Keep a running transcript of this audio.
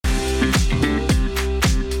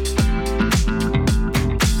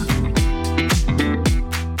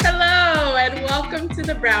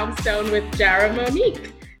Brownstone with Jara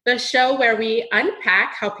Monique, the show where we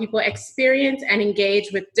unpack how people experience and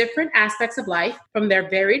engage with different aspects of life from their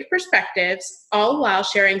varied perspectives, all while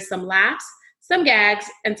sharing some laughs, some gags,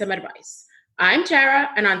 and some advice. I'm Jara,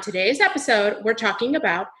 and on today's episode, we're talking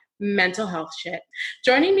about mental health shit.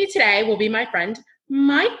 Joining me today will be my friend,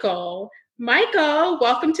 Michael. Michael,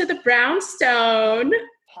 welcome to the Brownstone.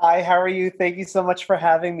 Hi, how are you? Thank you so much for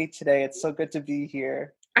having me today. It's so good to be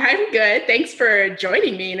here. I'm good. Thanks for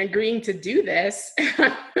joining me and agreeing to do this.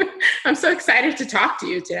 I'm so excited to talk to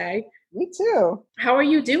you today. Me too. How are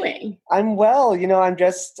you doing? I'm well. I'm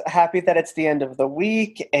just happy that it's the end of the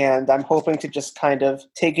week, and I'm hoping to just kind of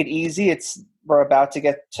take it easy. We're about to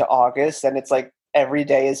get to August, and it's like every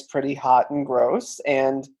day is pretty hot and gross,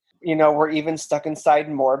 and we're even stuck inside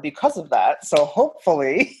more because of that. So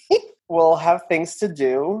hopefully we'll have things to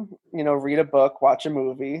do, read a book, watch a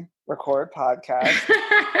movie, record a podcast.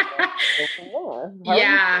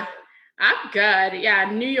 Yeah, I'm good. Yeah,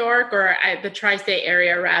 New York or the tri-state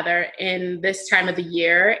area rather in this time of the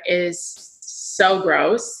year is so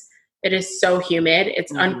gross. It is so humid.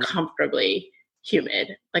 It's uncomfortably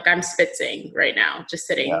humid. Like I'm spitzing right now, just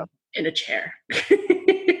sitting in a chair.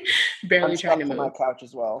 Barely trying to move. On my couch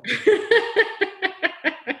as well.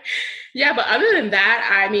 Yeah, but other than that,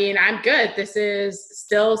 I mean, I'm good. This is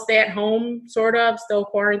still stay at home, sort of, still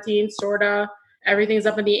quarantine, sort of. Everything's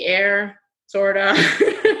up in the air, sort of.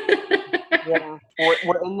 Yeah,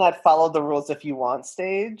 we're in that follow the rules if you want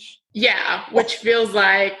stage. Yeah, which feels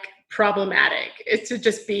like problematic. It's to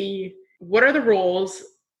just be, what are the rules?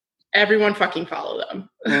 Everyone fucking follow them.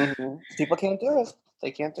 Mm-hmm. People can't do it.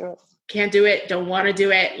 They can't do it. Can't do it. Don't want to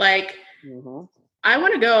do it. Like, I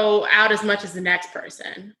want to go out as much as the next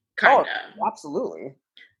person. Kind of. Absolutely.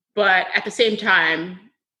 But at the same time,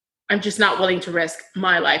 I'm just not willing to risk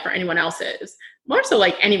my life or anyone else's. More so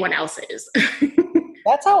like anyone else's.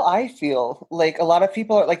 That's how I feel. Like a lot of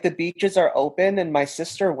people are like the beaches are open and my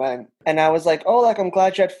sister went and I was like, oh, like I'm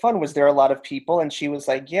glad you had fun. Was there a lot of people? And she was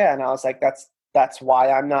like, yeah. And I was like, that's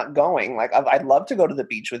why I'm not going. Like I'd love to go to the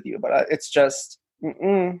beach with you, but it's just,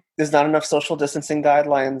 there's not enough social distancing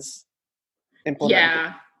guidelines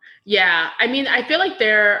implemented. Yeah. I mean, I feel like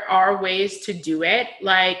there are ways to do it.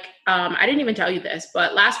 Like, I didn't even tell you this,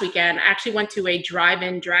 but last weekend I actually went to a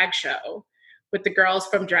drive-in drag show with the girls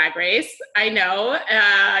from Drag Race. I know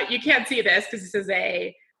you can't see this because this is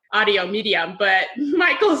a audio medium, but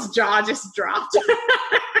Michael's jaw just dropped.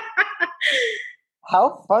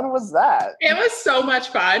 How fun was that? It was so much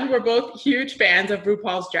fun. We're both huge fans of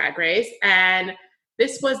RuPaul's Drag Race, and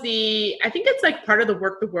this was I think it's like part of the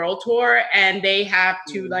Work the World tour, and they have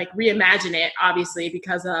to like reimagine it, obviously,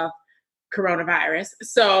 because of coronavirus.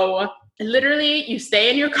 So literally you stay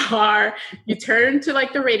in your car, you turn to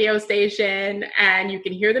like the radio station and you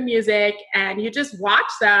can hear the music and you just watch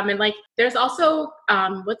them. And like, there's also,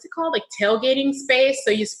 what's it called? Like tailgating space.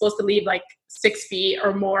 So you're supposed to leave like 6 feet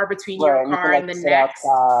or more between your car and the next.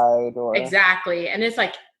 Exactly. And it's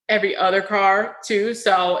like every other car too.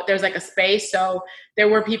 So there's like a space. So there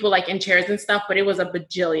were people like in chairs and stuff, but it was a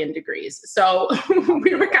bajillion degrees. So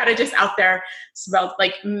we were kind of just out there smelled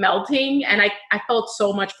like melting. And I felt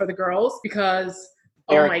so much for the girls because,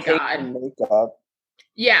 oh my God. Makeup.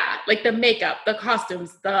 Yeah. Like the makeup, the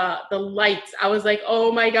costumes, the lights. I was like,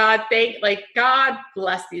 oh my God, God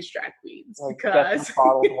bless these drag queens because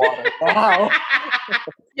bottled water. Wow.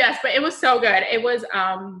 Yes, but it was so good. It was,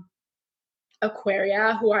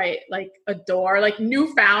 Aquaria, who I like adore, like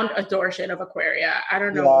newfound adoration of Aquaria. I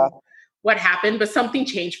don't know what happened, but something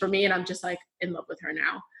changed for me and I'm just like in love with her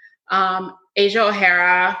now. Asia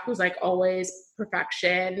O'Hara, who's like always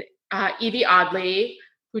perfection. Evie Oddly,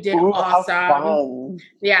 who did awesome.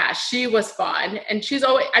 Yeah, she was fun. And she's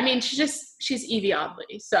always, I mean, she's Evie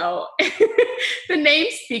Oddly. So the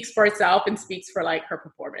name speaks for itself and speaks for like her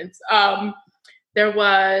performance. There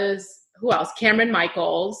was, who else? Cameron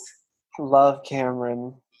Michaels. Love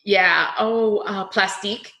Cameron. Yeah. Oh,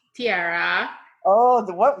 Plastique Tiara. Oh,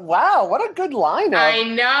 what? Wow, what a good lineup. I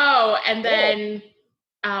know. And then,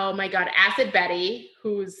 oh my God, Acid Betty,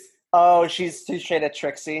 who's... Oh, she's too straight at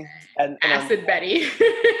Trixie. And Acid Betty.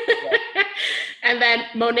 And then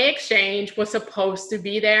Monet Exchange was supposed to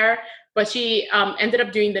be there, but she ended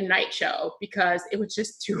up doing the night show because it was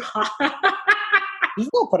just too hot. She's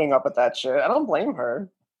not putting up with that shit. I don't blame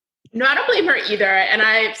her. No, I don't blame her either. And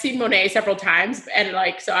I've seen Monet several times and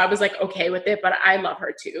like, so I was like, okay with it, but I love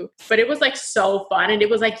her too. But it was like so fun. And it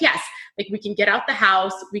was like, yes, like we can get out the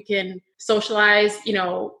house, we can socialize,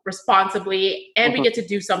 responsibly, and we get to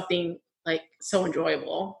do something like so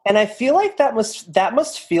enjoyable. And I feel like that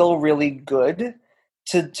must feel really good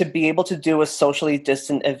to be able to do a socially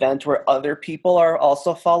distant event where other people are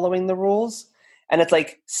also following the rules. And it's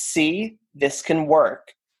like, see, this can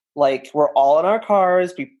work. Like, we're all in our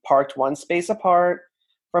cars, we parked one space apart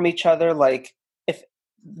from each other. Like, if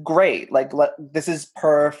great, like, this is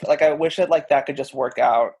perfect. Like, I wish that like that could just work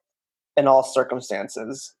out in all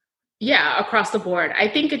circumstances. Yeah, across the board. I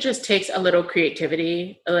think it just takes a little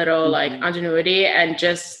creativity, a little like ingenuity, and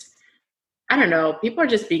just, I don't know, people are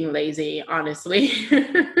just being lazy, honestly.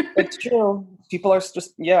 It's true. People are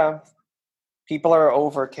just, yeah. People are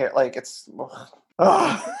over care. Like, it's.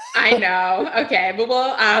 Ugh. I know. Okay, but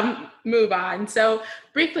we'll move on. So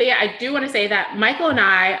briefly, I do want to say that Michael and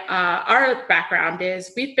I, our background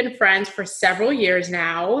is we've been friends for several years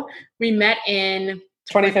now. We met in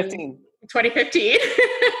 2015. 2015,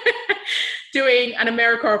 doing an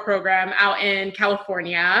AmeriCorps program out in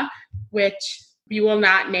California, which we will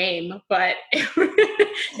not name, but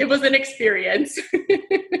it was an experience.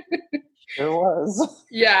 It was.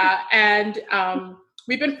 Yeah, and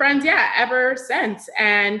we've been friends, ever since.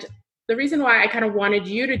 And the reason why I kind of wanted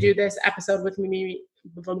you to do this episode with me,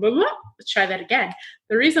 let's try that again.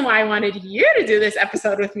 The reason why I wanted you to do this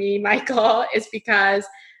episode with me, Michael, is because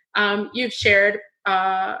you've shared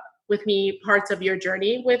with me parts of your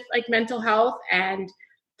journey with like mental health, and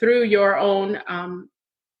through your own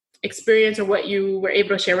experience or what you were able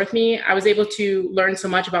to share with me, I was able to learn so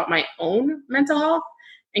much about my own mental health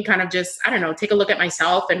and kind of just, I don't know, take a look at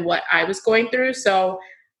myself and what I was going through. So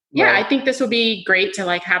yeah, right. I think this would be great to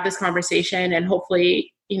like have this conversation and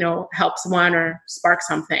hopefully, you know, help someone or spark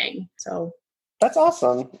something. So that's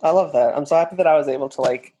awesome. I love that. I'm so happy that I was able to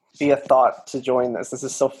like be a thought to join this. This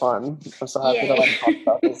is so fun. I'm so happy to like talk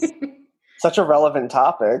about this. Such a relevant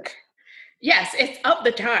topic. Yes, it's of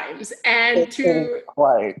the times. And to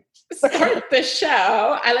quite start the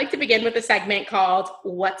show, I like to begin with a segment called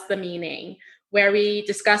What's the Meaning?, where we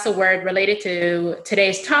discuss a word related to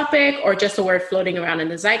today's topic or just a word floating around in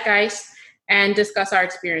the zeitgeist and discuss our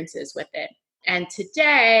experiences with it. And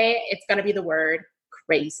today it's going to be the word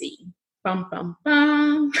crazy. Bum, bum,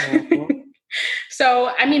 bum. Mm-hmm.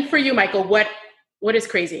 So, I mean, for you, Michael, what is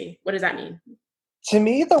crazy? What does that mean? To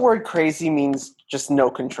me, the word crazy means just no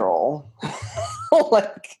control.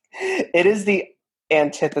 Like, it is the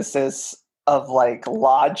antithesis of like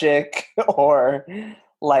logic or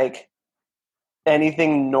like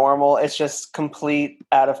anything normal. It's just complete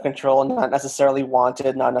out of control, not necessarily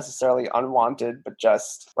wanted, not necessarily unwanted, but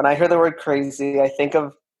just when I hear the word crazy, I think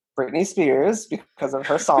of Britney Spears because of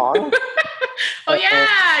her song. Oh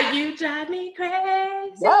yeah, you drive me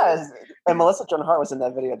crazy. Yes, and Melissa Joan Hart was in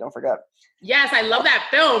that video, don't forget. Yes, I love that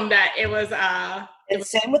film. That it was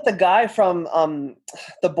same with the guy from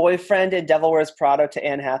The Boyfriend in Devil Wears Prada to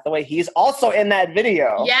Anne Hathaway. He's also in that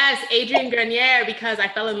video. Yes, Adrian Grenier, because I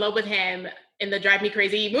fell in love with him in the Drive Me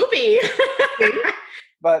Crazy movie.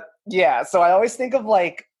 But yeah, so I always think of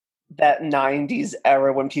like that 90s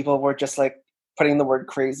era when people were just like putting the word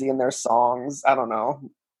crazy in their songs. I don't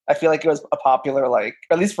know. I feel like it was a popular, like,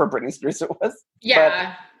 at least for Britney Spears it was.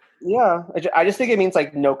 Yeah. But, yeah, I just think it means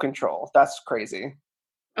like no control. That's crazy.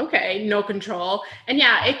 Okay, no control. And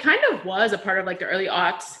yeah, it kind of was a part of like the early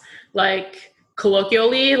aughts, like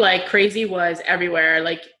colloquially, like crazy was everywhere.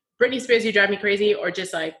 Like Britney Spears, You Drive Me Crazy, or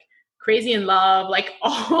just like Crazy in Love, like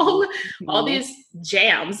all these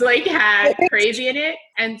jams like had crazy in it.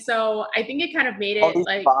 And so I think it kind of made it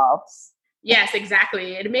like bops. Yes,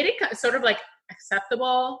 exactly. It made it sort of like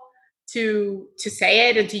acceptable to say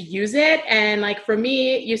it and to use it. And like for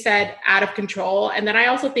me, you said out of control. And then I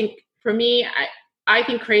also think for me, I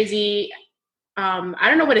think crazy, I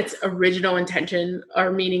don't know what its original intention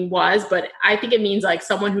or meaning was, but I think it means like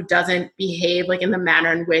someone who doesn't behave like in the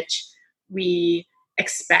manner in which we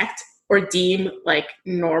expect or deem like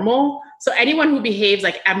normal. So anyone who behaves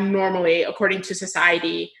like abnormally according to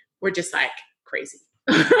society, we're just like crazy.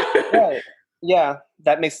 Right. Yeah,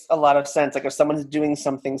 that makes a lot of sense. Like if someone's doing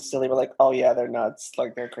something silly, we're like, oh yeah, they're nuts.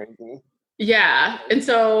 Like they're crazy. Yeah. And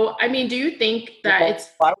so, I mean, do you think that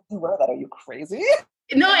it's... Why would you wear that? Are you crazy?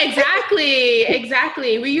 No, exactly.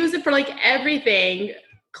 Exactly. We use it for like everything.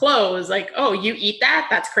 Clothes. Like, oh, you eat that?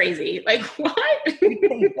 That's crazy. Like, what? You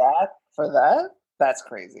pay that for that? That's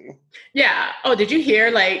crazy. Yeah. Oh, did you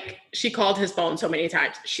hear? Like, she called his phone so many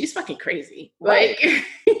times. She's fucking crazy. Right. Like...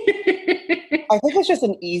 I think it's just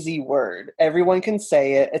an easy word. Everyone can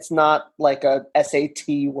say it. It's not like a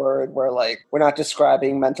SAT word where like we're not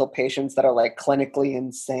describing mental patients that are like clinically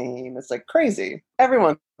insane. It's like crazy.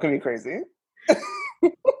 Everyone can be crazy.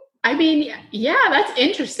 I mean, yeah, that's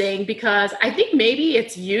interesting because I think maybe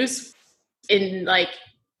it's used in like,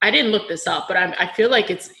 I didn't look this up, but I feel like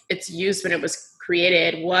it's used when it was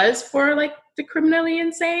created was for like the criminally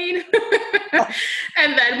insane.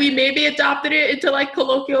 And then we maybe adopted it into like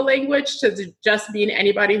colloquial language to just mean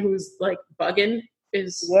anybody who's like bugging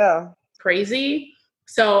is crazy.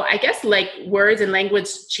 So I guess like words and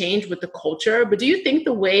language change with the culture, but do you think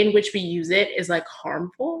the way in which we use it is like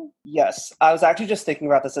harmful? Yes. I was actually just thinking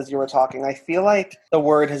about this as you were talking. I feel like the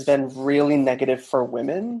word has been really negative for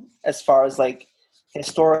women as far as like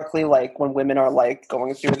historically, like when women are like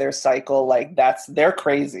going through their cycle, like they're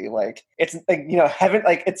crazy. Like it's like, heaven,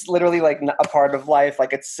 like it's literally like a part of life.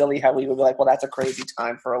 Like it's silly how we would be like, well, that's a crazy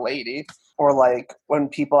time for a lady. Or like when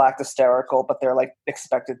people act hysterical, but they're like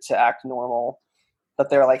expected to act normal. That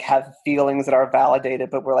they're like have feelings that are validated,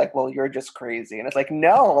 but we're like, well, you're just crazy. And it's like,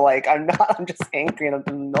 no, like I'm not, I'm just angry and I'm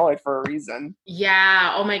annoyed for a reason.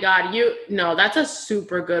 Yeah. Oh my God. That's a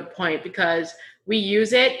super good point because we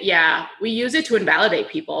use it to invalidate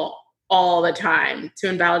people all the time, to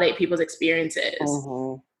invalidate people's experiences.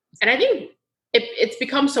 Mm-hmm. And I think it's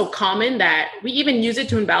become so common that we even use it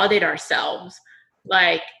to invalidate ourselves.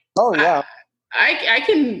 Like, oh yeah, I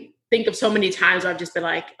can think of so many times where I've just been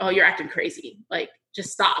like, oh, you're acting crazy. Like,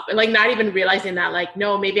 just stop. And like not even realizing that like,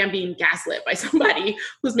 no, maybe I'm being gaslit by somebody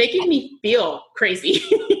who's making me feel crazy.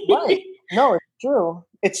 Right. No, it's true.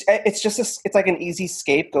 It's just it's like an easy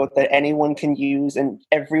scapegoat that anyone can use and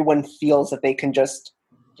everyone feels that they can just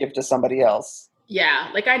give to somebody else. Yeah.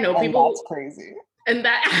 Like I know people. That's crazy. And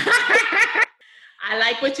that I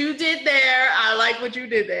like what you did there.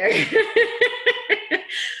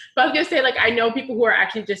 But I was gonna say, like, I know people who are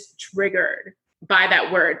actually just triggered by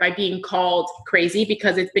that word, by being called crazy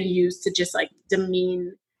because it's been used to just like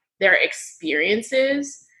demean their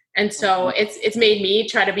experiences. And so it's made me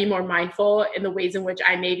try to be more mindful in the ways in which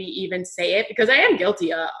I maybe even say it because I am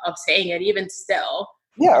guilty of saying it even still.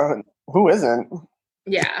 Yeah, who isn't?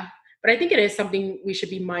 Yeah. But I think it is something we should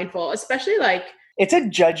be mindful, especially like... It's a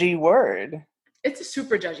judgy word. It's a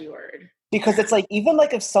super judgy word. Because it's like, even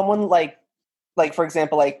like if someone like for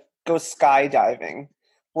example, like goes skydiving,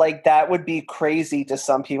 like that would be crazy to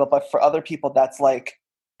some people, but for other people, that's like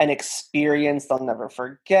an experience they'll never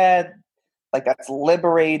forget. Like that's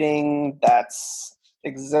liberating, that's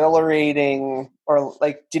exhilarating, or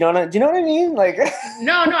like, do you know what I mean? Like,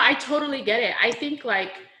 no, I totally get it. I think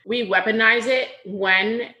like we weaponize it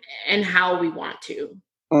when and how we want to.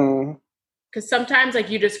 Because sometimes like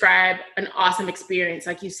you describe an awesome experience,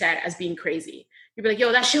 like you said, as being crazy. You'd be like,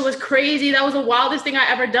 yo, that shit was crazy. That was the wildest thing I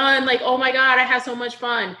ever done. Like, oh my God, I had so much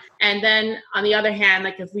fun. And then on the other hand,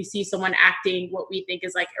 like if we see someone acting what we think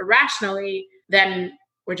is like irrationally, then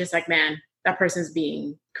we're just like, man, that person's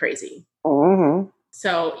being crazy. Mm-hmm.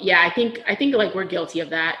 So yeah, I think like we're guilty of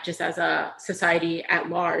that just as a society at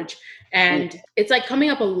large. And it's like coming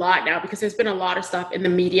up a lot now because there's been a lot of stuff in the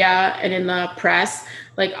media and in the press,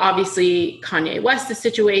 like obviously Kanye West's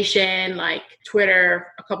situation, like Twitter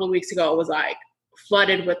a couple of weeks ago was like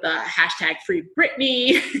flooded with the hashtag Free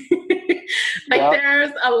Britney.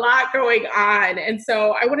 There's a lot going on. And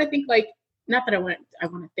so I want to think like, not that I want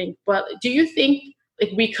to think, but do you think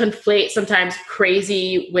like we conflate sometimes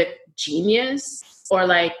crazy with genius or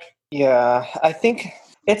like... Yeah, I think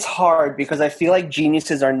it's hard because I feel like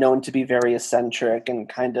geniuses are known to be very eccentric and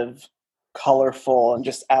kind of colorful and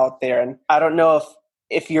just out there. And I don't know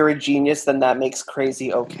if you're a genius, then that makes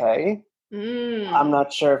crazy okay. I'm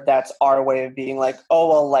not sure if that's our way of being like, oh,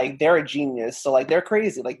 well, like they're a genius. So like they're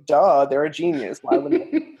crazy. Like, duh, they're a genius. Why would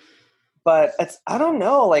they? But I don't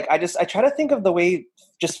know. Like I try to think of the way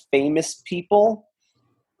just famous people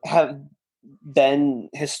have been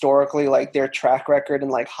historically, like their track record in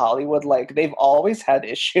like Hollywood, like they've always had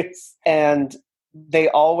issues and they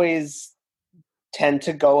always tend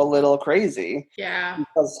to go a little crazy. Yeah.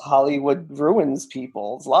 Because Hollywood ruins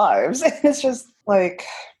people's lives. And it's just like,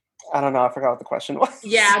 I don't know. I forgot what the question was.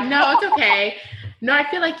 Yeah, no, it's okay. No, I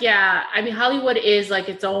feel like, yeah, I mean, Hollywood is like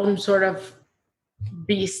its own sort of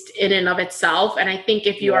beast in and of itself. And I think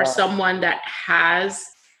if you are someone that has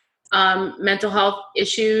mental health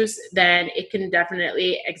issues, then it can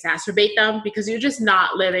definitely exacerbate them because you're just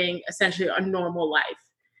not living essentially a normal life.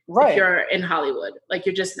 Right. If you're in Hollywood, like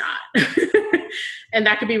you're just not. And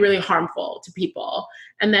that could be really harmful to people.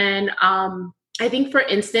 And then I think, for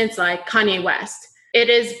instance, like Kanye West, it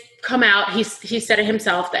has come out, he said it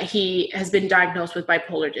himself that he has been diagnosed with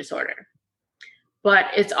bipolar disorder. But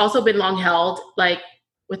it's also been long held, like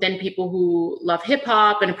within people who love hip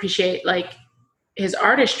hop and appreciate like his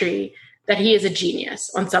artistry, that he is a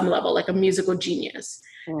genius on some level, like a musical genius.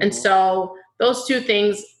 Mm-hmm. And so those two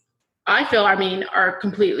things, I feel, I mean, are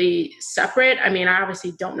completely separate. I mean, I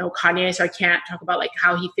obviously don't know Kanye, so I can't talk about like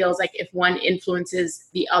how he feels like if one influences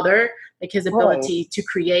the other, like his ability to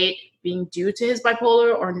create being due to his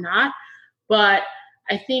bipolar or not. But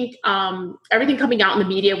I think everything coming out in the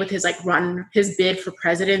media with his his bid for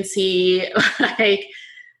presidency, like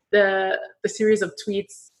the series of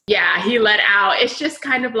tweets, yeah, he let out. It's just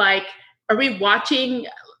kind of like, are we watching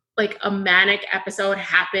like a manic episode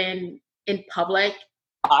happen in public?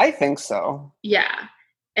 I think so. Yeah.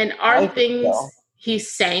 And are things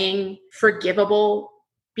he's saying forgivable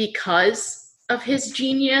because of his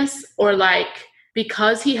genius, or like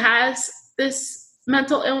because he has this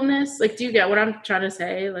mental illness? Like, do you get what I'm trying to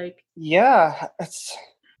say? Like, yeah,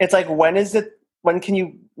 it's like, when can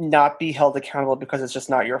you not be held accountable because it's just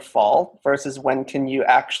not your fault, versus when can you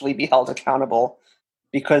actually be held accountable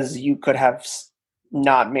because you could have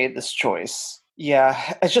not made this choice?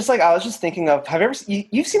 Yeah, it's just like, I was just thinking of,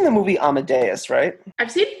 you've seen the movie Amadeus, right?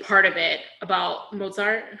 I've seen part of it about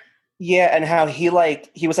Mozart. Yeah, and how he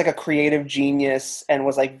was like a creative genius and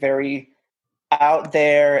was like very out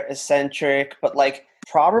there, eccentric, but like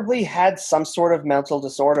probably had some sort of mental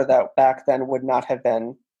disorder that back then would not have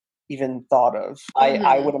been even thought of.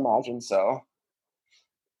 I would imagine so.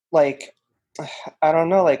 Like, I don't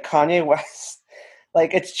know, like Kanye West,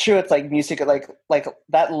 like, it's true, it's like music, like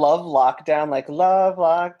that Love Lockdown, like Love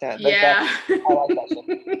Lockdown. Like, yeah. I like that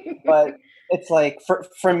shit. But it's like,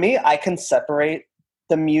 for me, I can separate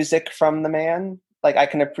the music from the man. Like, I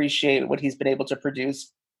can appreciate what he's been able to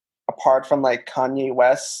produce apart from like Kanye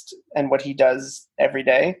West and what he does every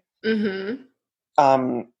day. Mm-hmm.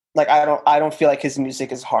 Like, I don't feel like his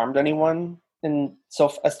music has harmed anyone. And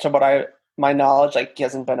so, as to my knowledge, like, he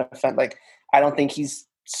hasn't been offended. Like, I don't think he's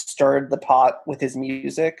stirred the pot with his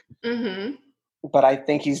music. Mm-hmm. But I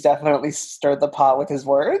think he's definitely stirred the pot with his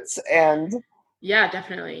words. And yeah,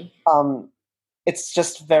 definitely. It's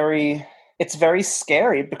just very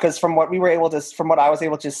scary, because from what I was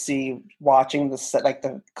able to see watching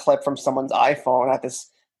the clip from someone's iPhone at this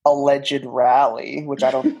alleged rally, which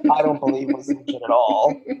I don't believe was legit at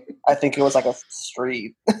all. I think it was like a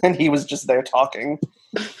street, and he was just there talking.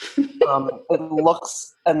 It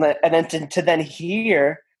looks, and then to then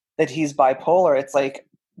hear that he's bipolar, it's like,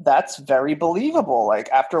 that's very believable. Like,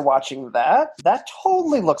 after watching that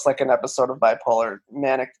totally looks like an episode of bipolar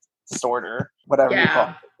manic disorder, whatever you call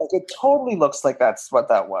it. Like, it totally looks like that's what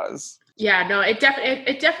that was. Yeah, no, it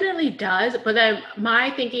definitely does. But then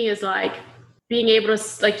my thinking is like, being able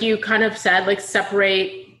to, like you kind of said, like,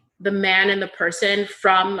 separate the man and the person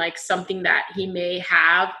from like something that he may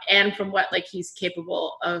have and from what like he's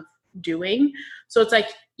capable of doing. So it's like,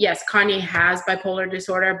 yes, Kanye has bipolar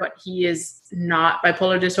disorder, but he is not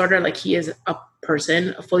bipolar disorder. Like, he is a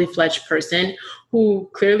person, a fully fledged person who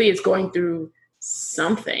clearly is going through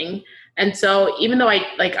something. And so even though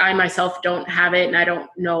I myself don't have it, and I don't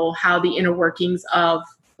know how the inner workings of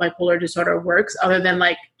bipolar disorder works, other than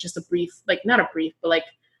like just a brief, like not a brief, but like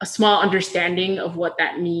a small understanding of what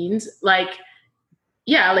that means. Like,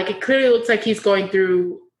 yeah, like, it clearly looks like he's going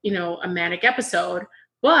through, a manic episode,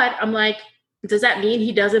 but I'm like, does that mean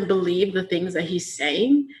he doesn't believe the things that he's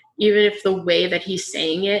saying, even if the way that he's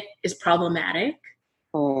saying it is problematic?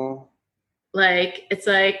 Like, it's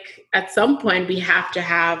like, at some point we have to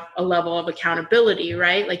have a level of accountability,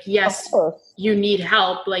 right? Like, yes, you need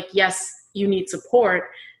help. Like, yes, you need support,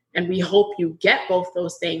 and we hope you get both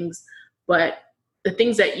those things. But the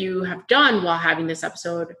things that you have done while having this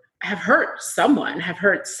episode have hurt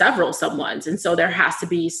several someones. And so there has to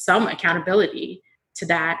be some accountability to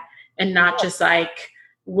that, and not just like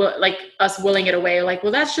us willing it away. Like,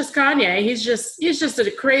 well, that's just Kanye. He's just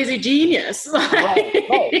a crazy genius. Right.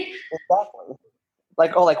 Exactly.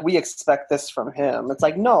 Like, oh, like, we expect this from him. It's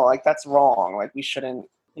like, no, like, that's wrong. Like, we shouldn't,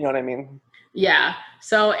 you know what I mean? Yeah.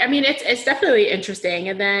 So, I mean, it's definitely interesting.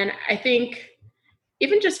 And then I think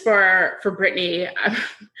even just for Britney, I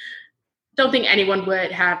don't think anyone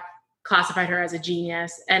would have classified her as a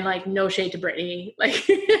genius. And like, no shade to Britney. Like,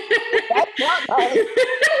 that's not nice.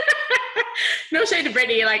 No shade to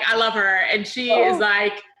Britney. Like, I love her, and she is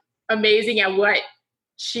like amazing at what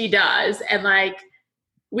she does. And like,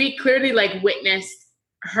 we clearly like witnessed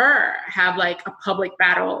her have like a public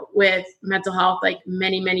battle with mental health like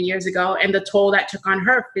many, many years ago, and the toll that took on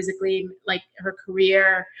her physically, like her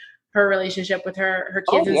career, her relationship with her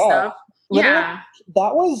kids and stuff. Literally, yeah.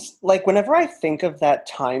 That was like, whenever I think of that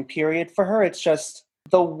time period for her, it's just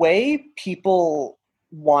the way people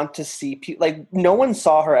want to see people. Like, no one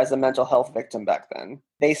saw her as a mental health victim back then.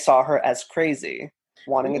 They saw her as crazy,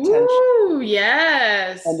 wanting attention. Ooh,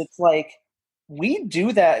 yes. And it's like, we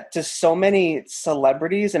do that to so many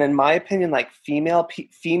celebrities, and in my opinion, like females,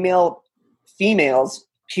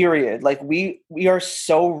 period. Like, we are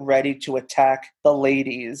so ready to attack the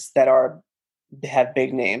ladies that have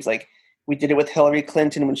big names. Like, We did it with Hillary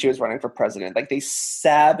Clinton when she was running for president. Like, they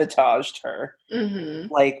sabotaged her.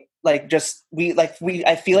 Mm-hmm. I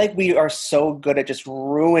feel like we are so good at just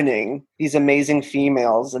ruining these amazing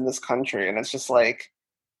females in this country. And it's just like,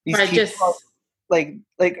 these people, like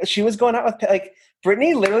she was going out with, like,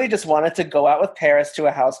 Britney literally just wanted to go out with Paris to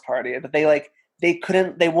a house party, but they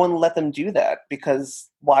wouldn't let them do that, because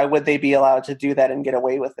why would they be allowed to do that and get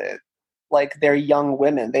away with it? Like, they're young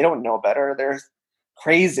women. They don't know better. They're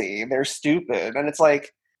crazy. They're stupid. And it's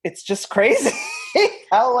like, it's just crazy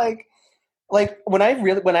how like when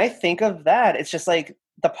I think of that, it's just like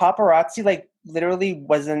the paparazzi, like, literally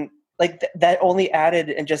wasn't like that only added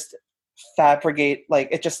and just fabricate, like,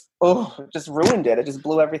 it just ruined it. It just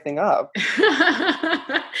blew everything up.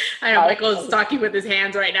 I know Michael's talking with his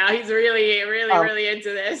hands right now. He's really into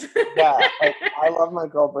this. Yeah, like, I love my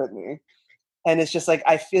girl Britney, and it's just like,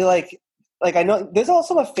 I feel like I know there's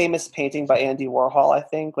also a famous painting by Andy Warhol, I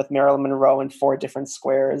think, with Marilyn Monroe in 4 different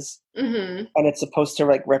squares, mm-hmm. and it's supposed to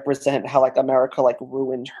like represent how like America like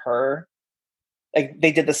ruined her. Like,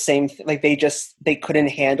 they did the same thing. Like, they couldn't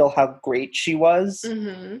handle how great she was.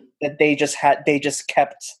 Mm-hmm. That they just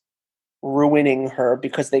kept ruining her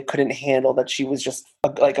because they couldn't handle that she was just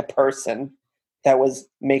like a person that was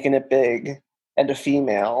making it big and a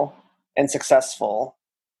female and successful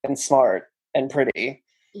and smart and pretty.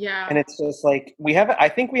 Yeah. And it's just like, I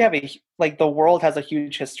think we have the world has a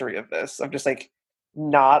huge history of this, of just like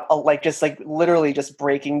literally just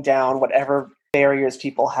breaking down whatever barriers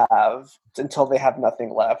people have until they have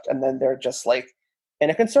nothing left. And then they're just like in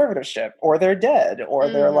a conservatorship, or they're dead, or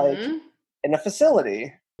mm-hmm. they're like in a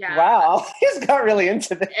facility. Yeah. Wow. He's got really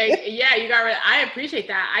into this. Yeah, I appreciate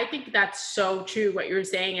that. I think that's so true what you were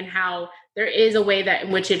saying, and how there is a way that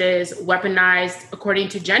in which it is weaponized according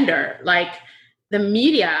to gender. Like, the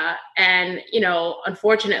media and,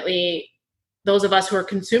 unfortunately, those of us who are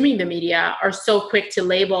consuming the media are so quick to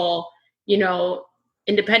label,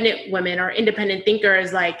 independent women or independent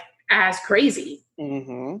thinkers like as crazy.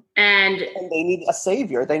 Mm-hmm. And they need a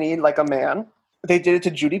savior. They need like a man. They did it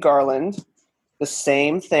to Judy Garland. The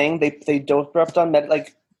same thing. They doped her up on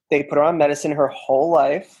they put her on medicine her whole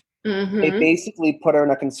life. mm-hmm. They basically put her in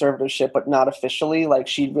a conservatorship, but not officially. Like,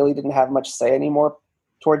 she really didn't have much say anymore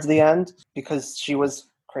towards the end because she was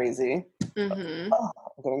crazy. Mm-hmm. Oh,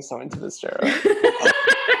 I'm getting so into this, Jara.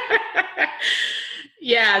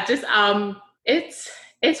 Yeah, just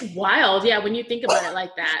it's wild. Yeah, when you think about it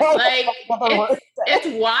like that, like it's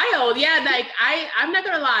wild. Yeah, like I'm not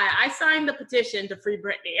gonna lie, I signed the petition to free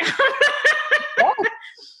Britney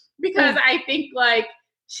because I think like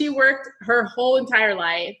she worked her whole entire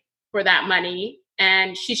life for that money,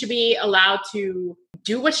 and she should be allowed to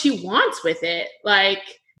do what she wants with it. Like,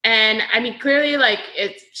 and I mean, clearly, like,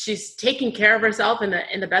 she's taking care of herself in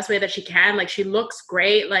the best way that she can. Like, she looks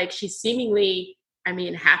great. Like, she's seemingly, I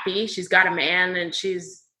mean, happy. She's got a man and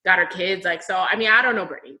she's got her kids. Like, so, I mean, I don't know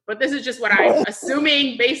Britney, but this is just what I'm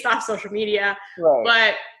assuming based off social media. Right.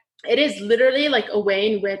 But it is literally like a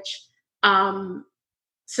way in which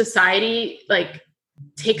society like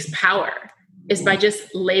takes power is by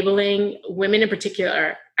just labeling women in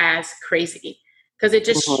particular as crazy, because it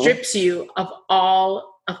just strips you of all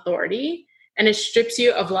authority, and it strips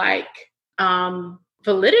you of like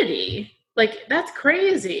validity. Like, that's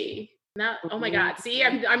crazy. Now, oh my God! See,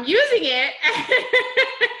 I'm using it.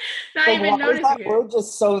 Not so even noticing that it. We're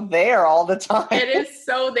just so there all the time. It is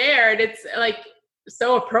so there, and it's like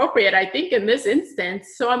so appropriate, I think, in this instance.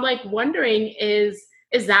 So I'm like wondering, is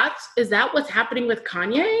that what's happening with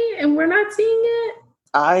Kanye, and we're not seeing it?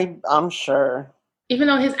 I'm sure. Even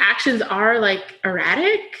though his actions are like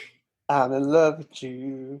erratic. I'm in love with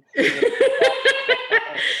you.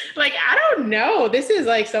 Like, I don't know. This is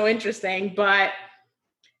like so interesting, but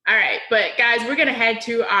all right. But guys, we're going to head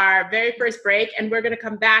to our very first break, and we're going to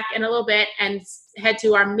come back in a little bit and head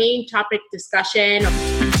to our main topic discussion.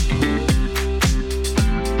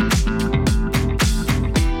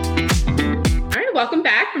 All right. Welcome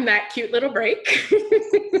back from that cute little break.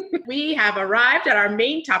 We have arrived at our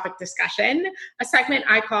main topic discussion, a segment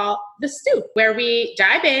I call The Stoop, where we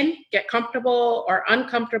dive in, get comfortable or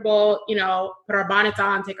uncomfortable, put our bonnets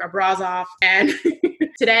on, take our bras off. And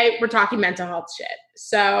today we're talking mental health shit.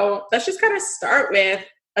 So let's just kind of start with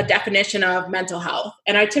a definition of mental health.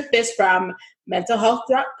 And I took this from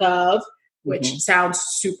mentalhealth.gov, which sounds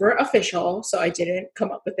super official. So I didn't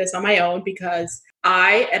come up with this on my own because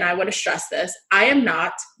I want to stress this, I am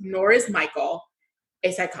not, nor is Michael,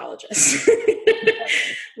 a psychologist.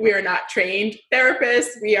 We are not trained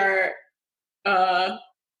therapists. We are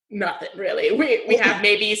Nothing really. We have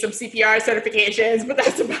maybe some CPR certifications, but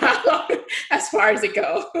that's about as far as it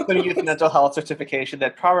goes. The youth mental health certification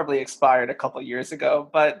that probably expired a couple years ago,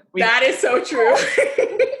 but that is so true.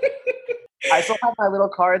 I still have my little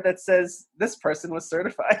card that says this person was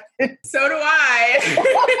certified. So do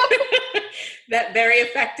I. That very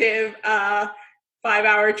effective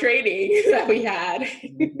 5-hour training that we had.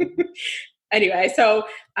 Anyway, so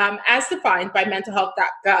as defined by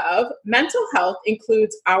mentalhealth.gov, mental health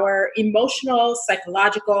includes our emotional,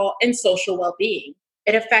 psychological, and social well-being.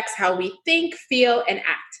 It affects how we think, feel, and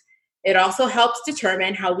act. It also helps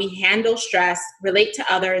determine how we handle stress, relate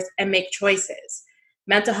to others, and make choices.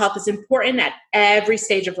 Mental health is important at every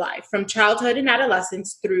stage of life, from childhood and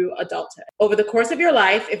adolescence through adulthood. Over the course of your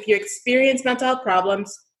life, if you experience mental health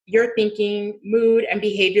problems, your thinking, mood, and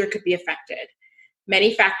behavior could be affected.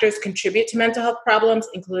 Many factors contribute to mental health problems,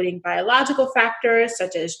 including biological factors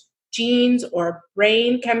such as genes or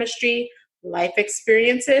brain chemistry, life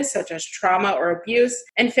experiences such as trauma or abuse,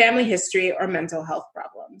 and family history or mental health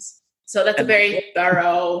problems. So that's a very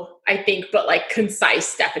thorough, I think, but like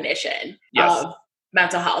concise definition of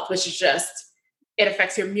mental health, which is just, it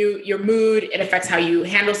affects your mood, it affects how you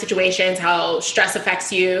handle situations, how stress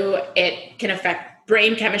affects you. It can affect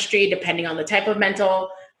brain chemistry depending on the type of mental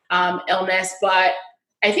illness. But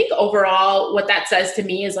I think overall what that says to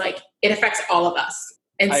me is like, it affects all of us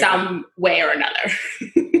in some way or another.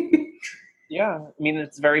 Yeah, I mean,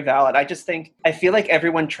 it's very valid. I feel like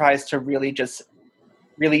everyone tries to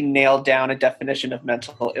really nail down a definition of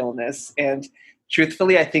mental illness. And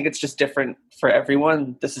truthfully, I think it's just different for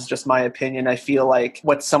everyone. This is just my opinion. I feel like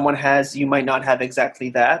what someone has, you might not have exactly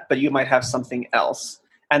that, but you might have something else.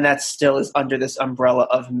 And that still is under this umbrella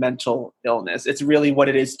of mental illness. It's really what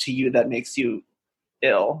it is to you that makes you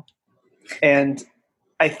ill. And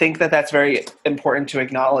I think that that's very important to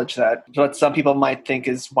acknowledge that. What some people might think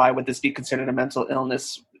is, why would this be considered a mental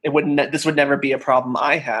illness? This would never be a problem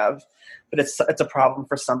I have, but it's a problem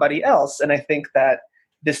for somebody else. And I think that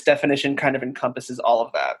this definition kind of encompasses all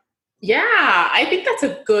of that. Yeah, I think that's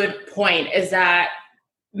a good point, is that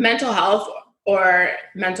mental health or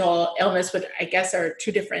mental illness, which I guess are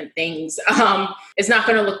two different things, is not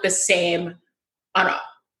going to look the same on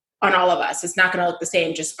all of us. It's not going to look the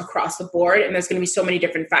same just across the board. And there's going to be so many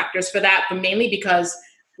different factors for that, but mainly because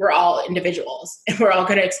we're all individuals and we're all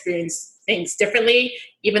going to experience things differently,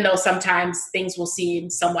 even though sometimes things will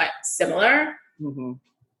seem somewhat similar. Mm-hmm.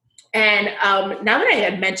 And now that I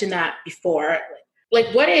had mentioned that before, like,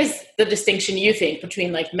 what is the distinction you think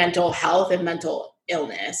between like mental health and mental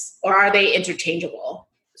illness, or are they interchangeable?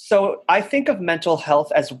 So I think of mental health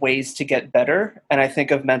as ways to get better, and I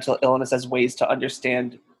think of mental illness as ways to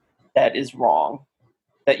understand that is wrong,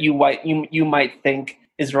 that you might think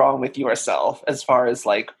is wrong with yourself, as far as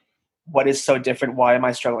like, what is so different? Why am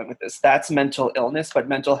I struggling with this? That's mental illness, but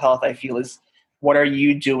mental health, I feel, is what are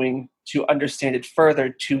you doing to understand it further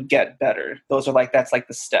to get better? That's like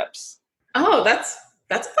the steps. Oh, that's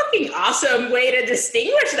a fucking awesome way to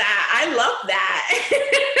distinguish that. I love that.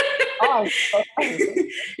 Oh,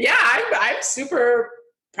 yeah, I'm super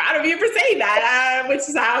proud of you for saying that, which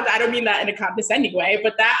sounds, I don't mean that in a condescending way,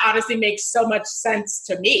 but that honestly makes so much sense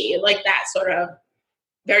to me, like that sort of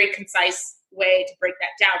very concise way to break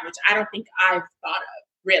that down, which I don't think I've thought of,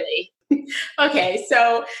 really. Okay,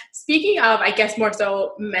 so speaking of, I guess more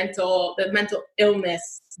so the mental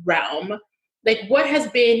illness realm, like what has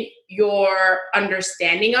been your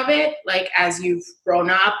understanding of it, like as you've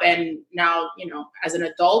grown up and now, as an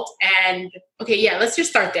adult? And okay, yeah, let's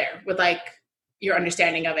just start there with like your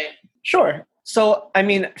understanding of it. Sure. So, I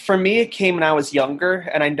mean, for me, it came when I was younger,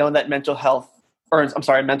 and I know that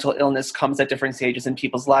mental illness comes at different stages in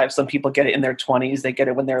people's lives. Some people get it in their 20s, they get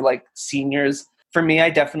it when they're like seniors. For me,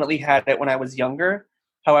 I definitely had it when I was younger.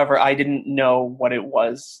 However, I didn't know what it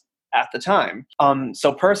was at the time.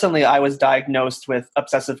 So personally, I was diagnosed with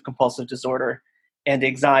obsessive compulsive disorder and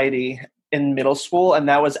anxiety in middle school. And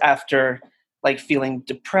that was after like feeling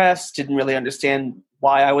depressed, didn't really understand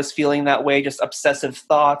why I was feeling that way, just obsessive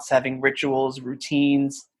thoughts, having rituals,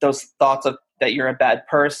 routines, those thoughts of that you're a bad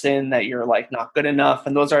person, that you're like not good enough.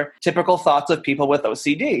 And those are typical thoughts of people with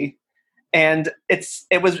OCD. And it's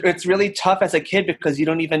really tough as a kid because you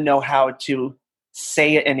don't even know how to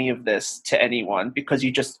say any of this to anyone because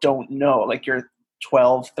you just don't know, like you're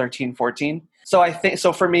 12, 13, 14.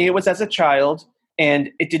 So for me, it was as a child,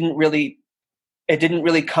 and it didn't really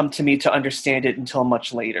come to me to understand it until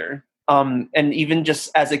much later. And even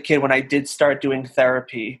just as a kid, when I did start doing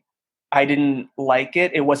therapy, I didn't like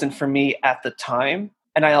it. It wasn't for me at the time.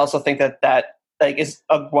 And I also think that like is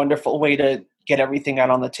a wonderful way to get everything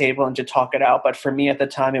out on the table and to talk it out. But for me at the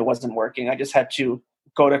time, it wasn't working. I just had to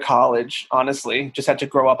go to college, honestly. Just had to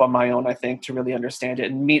grow up on my own, I think, to really understand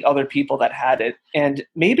it and meet other people that had it. And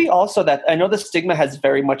maybe also that I know the stigma has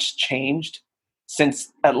very much changed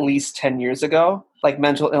since at least 10 years ago. Like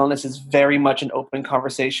mental illness is very much an open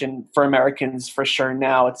conversation for Americans for sure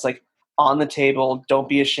now. It's like on the table, don't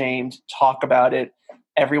be ashamed, talk about it.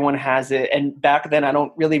 Everyone has it. And back then, I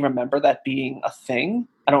don't really remember that being a thing.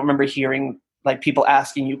 I don't remember hearing like people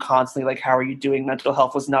asking you constantly, like, how are you doing? Mental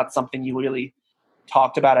health was not something you really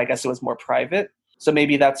talked about. I guess it was more private. So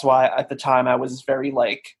maybe that's why at the time I was very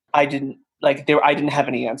like, I didn't have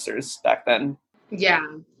any answers back then. Yeah.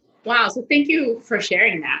 Wow. So thank you for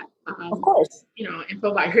sharing that. Of course.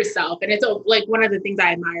 Info about yourself. And it's like one of the things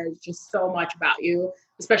I admire just so much about you,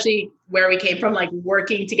 especially where we came from, like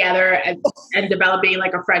working together and developing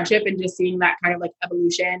like a friendship and just seeing that kind of like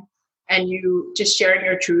evolution and you just sharing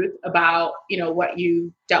your truth about, what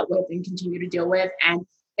you dealt with and continue to deal with. And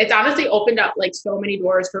it's honestly opened up like so many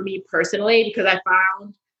doors for me personally, because I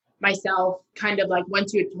found myself kind of like,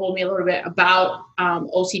 once you had told me a little bit about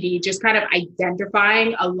OCD, just kind of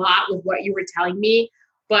identifying a lot with what you were telling me.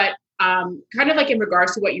 But kind of like in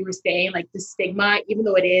regards to what you were saying, like the stigma, even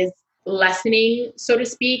though it is lessening, so to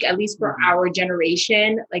speak, at least for our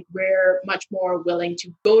generation, like we're much more willing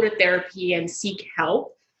to go to therapy and seek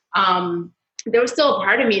help. There was still a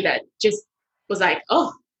part of me that just was like,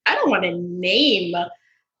 oh, I don't want to name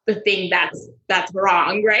the thing that's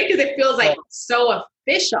wrong, right? Because it feels like so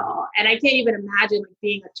official. And I can't even imagine like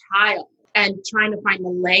being a child and trying to find the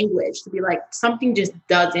language to be like, something just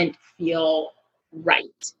doesn't feel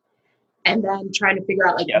right. And then trying to figure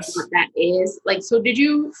out like what that is. Like, so did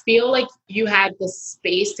you feel like you had the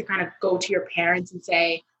space to kind of go to your parents and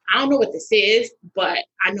say, I don't know what this is, but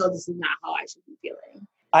I know this is not how I should be feeling?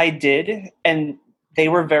 I did. And they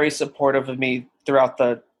were very supportive of me throughout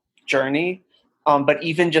the journey. But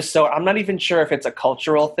even just so, I'm not even sure if it's a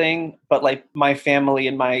cultural thing, but like my family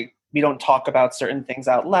and we don't talk about certain things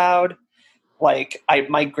out loud. Like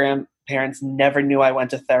my grandparents never knew I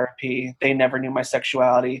went to therapy. They never knew my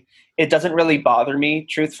sexuality. It doesn't really bother me,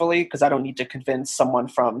 truthfully, because I don't need to convince someone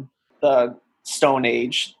from the Stone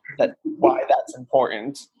Age that why that's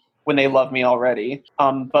important when they love me already.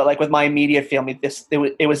 But like with my immediate family,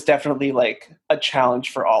 it was definitely like a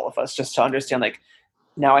challenge for all of us just to understand like,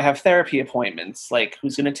 now I have therapy appointments, like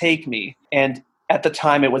who's going to take me? And at the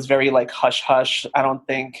time it was very like hush hush. I don't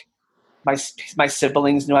think my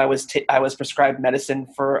siblings knew I was prescribed medicine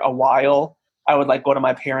for a while. I would like go to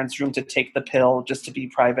my parents' room to take the pill just to be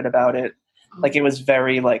private about it. Like it was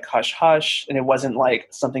very like hush hush, and it wasn't like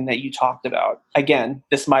something that you talked about. Again,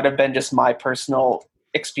 this might have been just my personal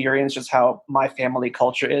experience, just how my family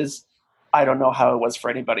culture is. I don't know how it was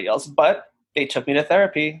for anybody else, but they took me to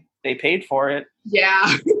therapy. They paid for it.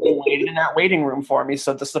 Yeah. They waited in that waiting room for me,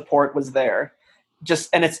 so the support was there.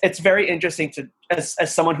 And it's very interesting to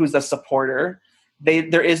as someone who's a supporter,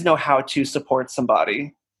 there is no how to support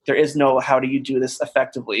somebody. There is no how do you do this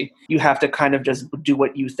effectively. You have to kind of just do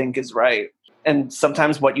what you think is right. And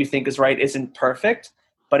sometimes what you think is right isn't perfect,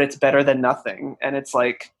 but it's better than nothing. And it's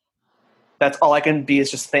like that's all I can be is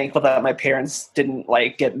just thankful that my parents didn't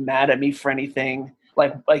like get mad at me for anything.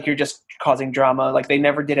 Like you're just causing drama. Like they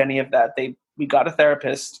never did any of that. We got a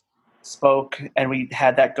therapist, spoke, and we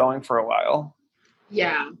had that going for a while.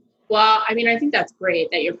 Yeah. Well, I mean, I think that's great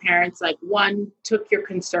that your parents, like, one, took your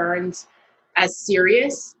concerns as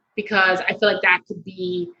serious, because I feel like that could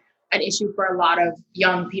be an issue for a lot of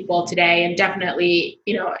young people today. And definitely,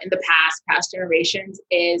 in the past generations,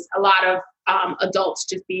 is a lot of adults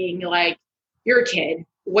just being like, you're a kid.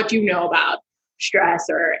 What do you know about stress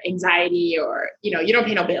or anxiety, or, you don't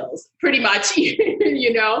pay no bills, pretty much,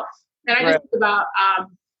 And I just think about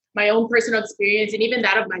my own personal experience and even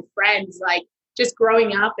that of my friends, like, just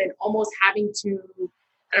growing up and almost having to,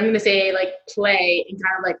 I'm going to say like play in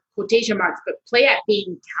kind of like quotation marks, but play at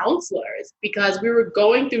being counselors, because we were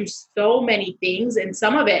going through so many things, and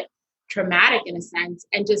some of it traumatic in a sense,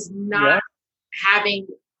 and just not having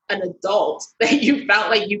an adult that you felt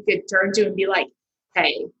like you could turn to and be like,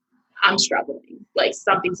 hey, I'm struggling, like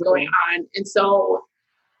something's going on. And so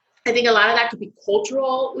I think a lot of that could be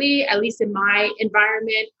culturally, at least in my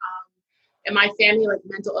environment. In my family, like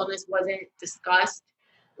mental illness wasn't discussed.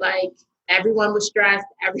 Like everyone was stressed.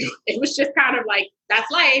 It was just kind of like, that's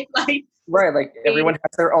life. Like, right. Like everyone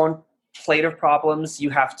has their own plate of problems. You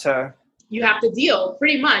have to deal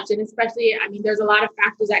pretty much. And especially, I mean, there's a lot of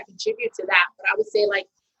factors that contribute to that, but I would say like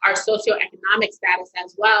our socioeconomic status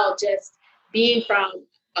as well, just being from,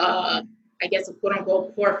 I guess, a quote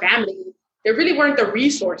unquote poor family, there really weren't the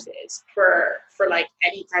resources for like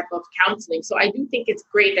any type of counseling. So I do think it's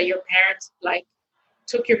great that your parents like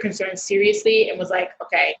took your concerns seriously and was like,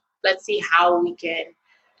 okay, let's see how we can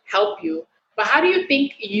help you. But how do you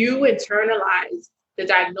think you internalized the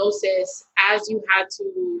diagnosis as you had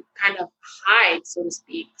to kind of hide, so to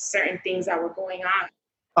speak, certain things that were going on?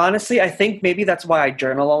 Honestly, I think maybe that's why I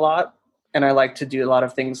journal a lot and I like to do a lot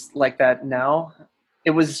of things like that now.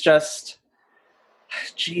 It was just,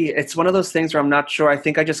 it's one of those things where I'm not sure. I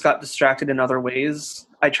think I just got distracted in other ways.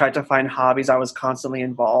 I tried to find hobbies. I was constantly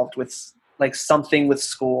involved with like something with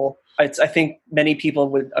school. I think many people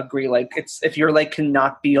would agree. Like if you're like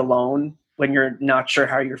cannot be alone when you're not sure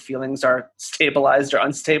how your feelings are stabilized or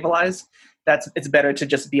unstabilized, it's better to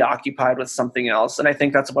just be occupied with something else. And I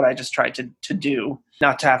think that's what I just tried to do,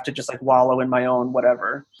 not to have to just like wallow in my own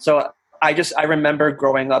whatever. So I remember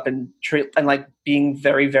growing up and like being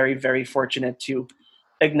very, very, very fortunate to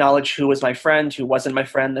acknowledge who was my friend, who wasn't my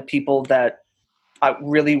friend, the people that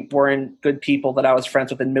really weren't good people that I was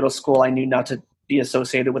friends with in middle school. I knew not to be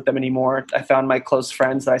associated with them anymore. I found my close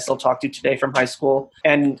friends that I still talk to today from high school.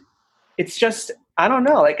 And it's just, I don't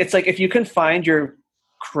know, like, it's like if you can find your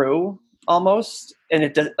crew almost, and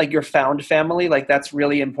it does, like your found family, like that's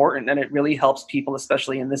really important. And it really helps people,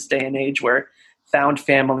 especially in this day and age where found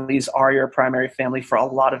families are your primary family for a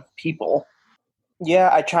lot of people. Yeah,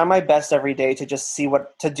 I try my best every day to just do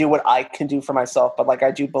what I can do for myself. But like,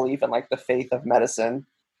 I do believe in like the faith of medicine.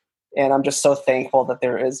 And I'm just so thankful that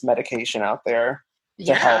there is medication out there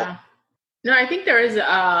to help. No, I think there is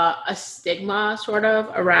a stigma sort of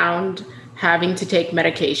around having to take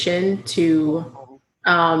medication to,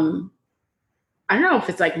 I don't know if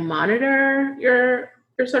it's like monitor your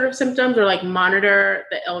sort of symptoms or like monitor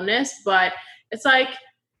the illness, but it's like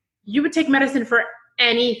you would take medicine for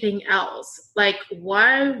anything else. Like,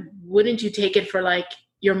 why wouldn't you take it for like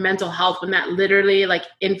your mental health when that literally like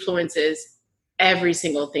influences every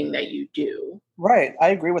single thing that you do? Right. I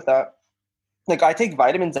agree with that. Like, I take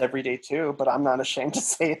vitamins every day too, but I'm not ashamed to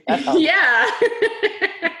say that. Yeah.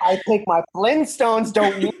 I take my Flintstones,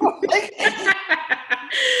 don't you?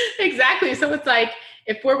 Exactly. So it's like,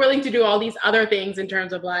 if we're willing to do all these other things in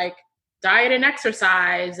terms of like diet and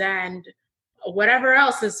exercise and whatever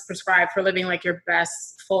else is prescribed for living like your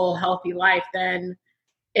best, full, healthy life, then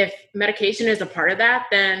if medication is a part of that,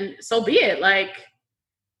 then so be it. Like,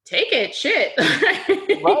 take it. Shit.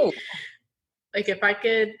 Right. Like, if I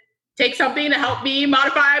could take something to help me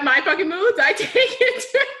modify my fucking moods, I take it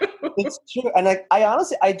too. It's true. And I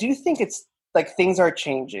honestly, I do think it's like things are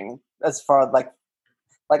changing as far as like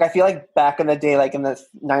I feel like back in the day, like in the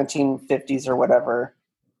 1950s or whatever,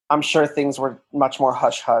 I'm sure things were much more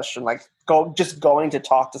hush hush and like just going to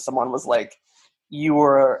talk to someone was like, you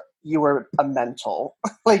were a mental,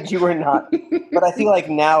 like you were not. But I feel like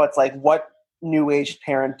now it's like, what new age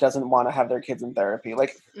parent doesn't want to have their kids in therapy?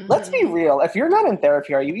 Like, let's be real. If you're not in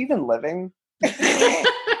therapy, are you even living? If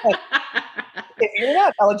you're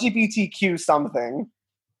not LGBTQ something,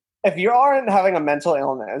 if you aren't having a mental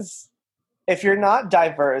illness, if you're not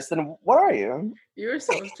diverse, then what are you? You're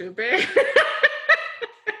so stupid.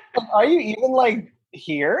 Are you even like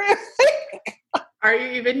here? Are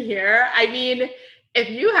you even here? I mean, if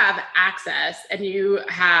you have access and you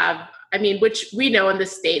have, I mean, which we know in the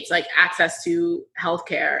States, like access to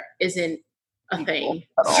healthcare isn't a thing.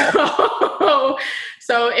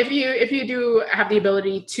 So if you do have the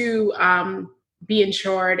ability to be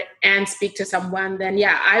insured and speak to someone, then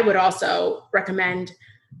yeah, I would also recommend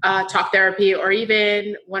talk therapy, or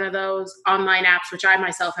even one of those online apps, which I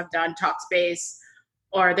myself have done, Talkspace,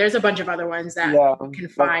 or there's a bunch of other ones that you can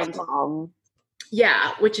find.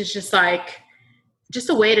 Yeah, which is just like, just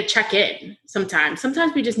a way to check in sometimes.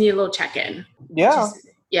 Sometimes we just need a little check-in. Yeah.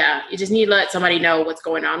 You just need to let somebody know what's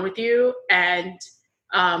going on with you. And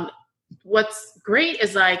what's great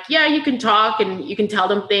is like, yeah, you can talk and you can tell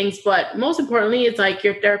them things, but most importantly, it's like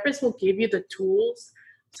your therapist will give you the tools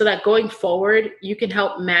so that going forward, you can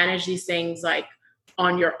help manage these things like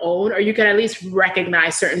on your own, or you can at least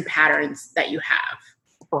recognize certain patterns that you have.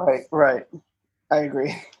 Right. I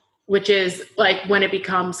agree. Which is like when it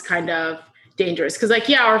becomes kind of dangerous. Cause like,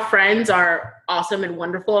 yeah, our friends are awesome and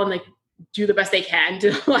wonderful and like do the best they can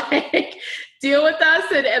to like deal with us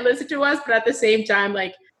and listen to us. But at the same time,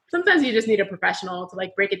 like sometimes you just need a professional to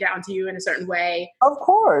like break it down to you in a certain way. Of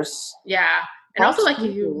course. Yeah. And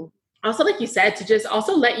Absolutely. also like you said, to just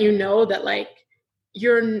also let you know that like,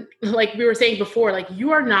 you're, like we were saying before, like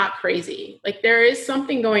you are not crazy. Like there is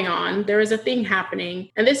something going on. There is a thing happening.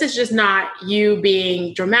 And this is just not you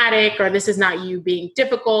being dramatic, or this is not you being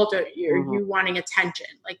difficult, or you wanting attention.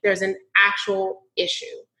 Like there's an actual issue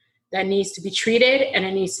that needs to be treated, and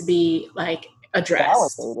it needs to be like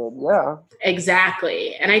addressed. Validated, yeah.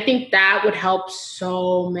 Exactly. And I think that would help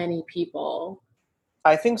so many people.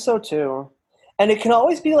 I think so too. And it can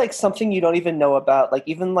always be like something you don't even know about. Like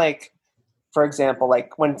even like, for example,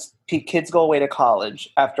 like when kids go away to college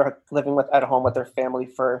after living at home with their family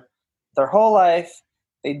for their whole life,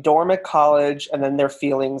 they dorm at college, and then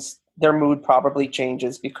their mood probably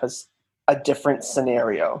changes because a different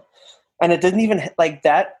scenario. And it didn't even like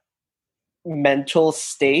that mental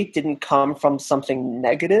state didn't come from something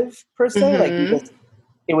negative per se. Like Mm-hmm.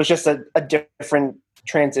 it was just a different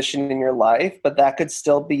transition in your life, but that could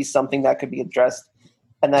still be something that could be addressed,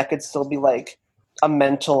 and that could still be like a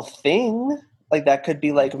mental thing. Like that could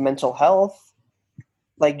be like mental health.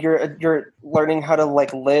 Like you're learning how to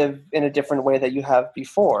like live in a different way that you have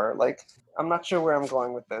before. Like I'm not sure where I'm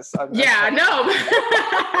going with this. Yeah, no.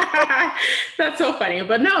 That's so funny.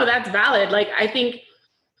 But no, that's valid. Like I think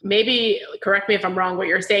maybe correct me if I'm wrong, what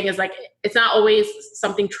you're saying is like it's not always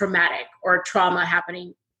something traumatic or trauma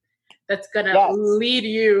happening that's going to Yes. lead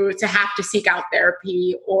you to have to seek out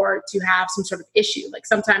therapy or to have some sort of issue. Like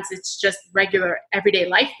sometimes it's just regular everyday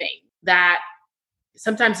life thing that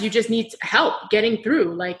sometimes you just need help getting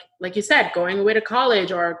through. Like you said, going away to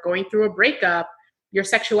college or going through a breakup, your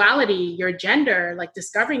sexuality, your gender, like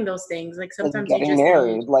discovering those things. Like Like sometimes you getting just need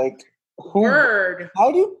married. Like word.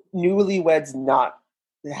 how do newlyweds not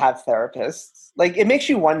have therapists? Like it makes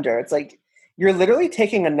you wonder. It's like you're literally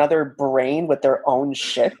taking another brain with their own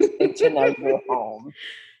shit into now your home.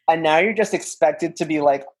 And now you're just expected to be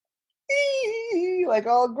like, like,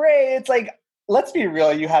 oh great. It's like, let's be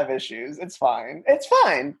real, you have issues. It's fine. It's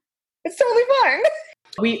fine. It's totally fine.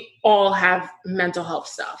 We all have mental health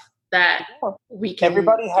stuff that we can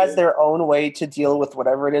Everybody has do. their own way to deal with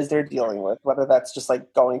whatever it is they're dealing with, whether that's just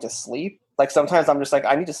like going to sleep. Like sometimes I'm just like,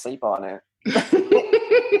 I need to sleep on it.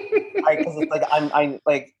 Because it's like I'm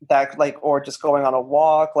like that, like, or just going on a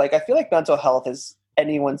walk. Like I feel like mental health is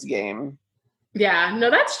anyone's game. Yeah, no,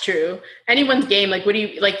 that's true. Anyone's game. Like, what do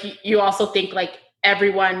you like? You also think like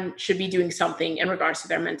everyone should be doing something in regards to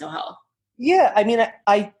their mental health. Yeah, I mean,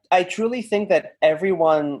 I truly think that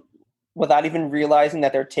everyone, without even realizing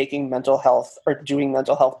that they're taking mental health or doing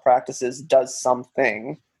mental health practices, does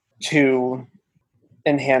something to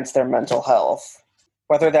enhance their mental health.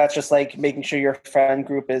 Whether that's just like making sure your friend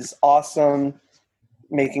group is awesome,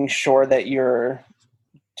 making sure that you're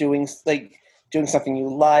doing doing something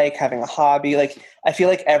you like, having a hobby. Like I feel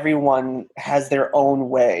like everyone has their own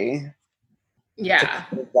way to Yeah.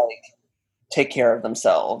 kind of, like take care of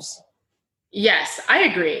themselves. Yes, I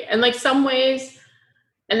agree. And like some ways,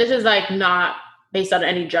 and this is like not based on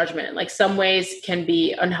any judgment, like some ways can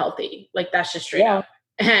be unhealthy. Like that's just straight Yeah. up.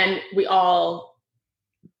 And we all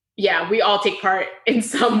take part in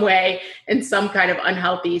some way in some kind of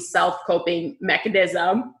unhealthy self-coping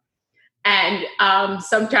mechanism. And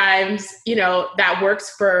sometimes, that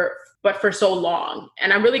works but for so long.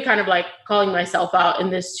 And I'm really kind of like calling myself out in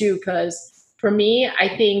this too, because for me,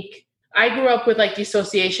 I think I grew up with like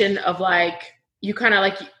dissociation of like, you kind of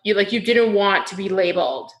like you didn't want to be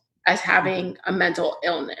labeled as having a mental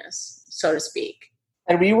illness, so to speak.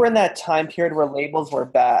 And we were in that time period where labels were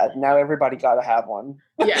bad. Now everybody got to have one.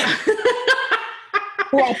 Yeah.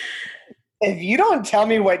 Like, if you don't tell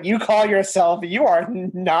me what you call yourself, you are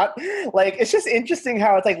not like, it's just interesting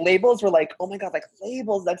how it's like labels were like, oh my God, like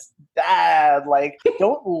labels, that's bad. Like,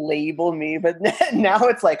 don't label me. But now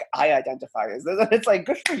it's like, I identify as this. It's like,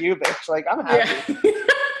 good for you, bitch. Like, I'm happy. Yeah.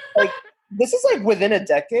 Like, this is like within a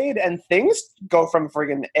decade, and things go from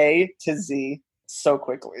friggin' A to Z so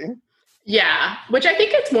quickly. Yeah, which I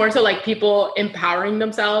think it's more so like people empowering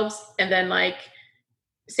themselves and then like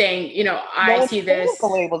saying, No I one's see playing this. with the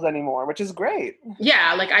labels anymore, which is great.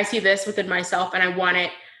 Yeah, like I see this within myself and I want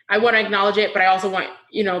it. I want to acknowledge it, but I also want,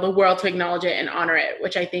 the world to acknowledge it and honor it,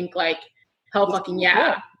 which I think like hell fucking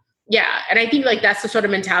yeah. Yeah. And I think like that's the sort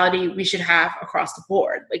of mentality we should have across the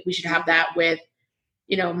board. Like we should have that with,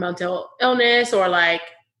 mental illness or like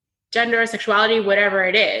gender, sexuality, whatever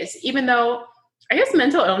it is, even though I guess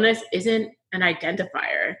mental illness isn't an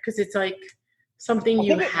identifier because it's like something I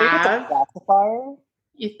you think maybe it's a have. classifier.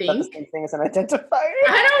 You Is that the think? same thing as an identifier?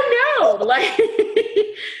 I don't know. Like,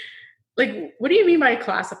 like, what do you mean by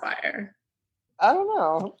classifier? I don't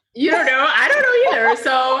know. You don't know? I don't know either.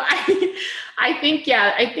 So I think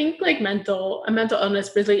like a mental illness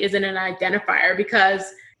really isn't an identifier because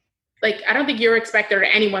like I don't think you're expected or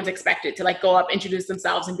anyone's expected to like go up, introduce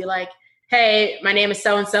themselves and be like, hey, my name is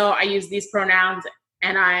so and so. I use these pronouns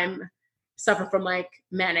and I'm suffer from like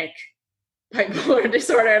manic bipolar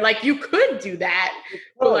disorder. Like you could do that.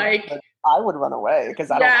 But like I would run away because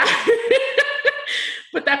I don't. yeah.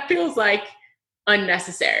 But that feels like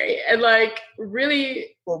unnecessary and like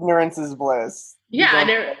really Ignorance is bliss. You yeah don't and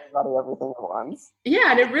tell it, everybody everything at once.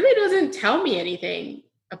 yeah and it really doesn't tell me anything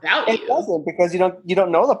about It you. doesn't, because you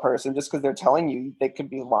don't know the person just because they're telling you. They could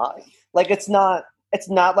be lying. Like it's not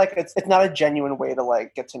a genuine way to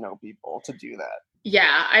like get to know people to do that.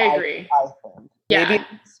 Yeah, I agree. I think maybe Yeah.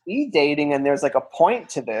 it's speed dating and there's like a point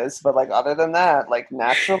to this, but like other than that, like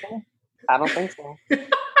naturally, I don't think so.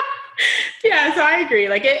 Yeah, so I agree.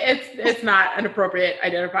 Like it's not an appropriate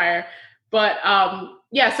identifier. But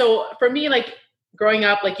yeah, so for me, like growing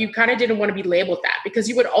up, like you kind of didn't want to be labeled that because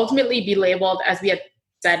you would ultimately be labeled, as we had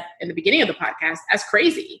said in the beginning of the podcast, as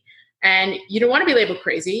crazy. And you don't want to be labeled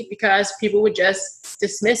crazy because people would just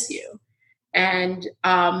dismiss you. And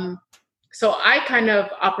so I kind of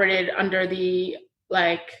operated under the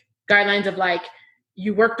like guidelines of like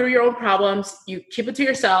you work through your own problems, you keep it to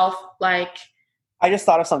yourself, like I just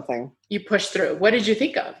thought of something. you push through. What did you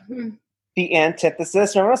think of? The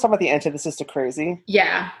antithesis. Remember I was talking about the antithesis to crazy?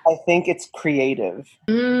 Yeah. I think it's creative.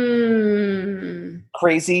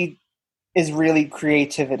 Crazy is really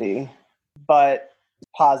creativity, but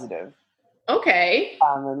positive. Okay.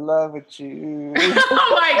 I'm in love with you.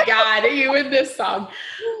 Oh my God, you in this song.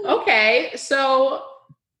 Okay, so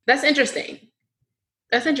that's interesting.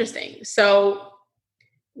 That's interesting. So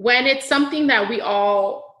when it's something that we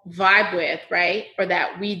all vibe with, right? Or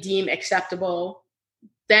that we deem acceptable,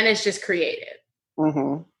 then it's just creative.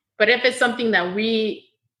 Mm-hmm. But if it's something that we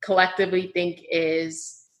collectively think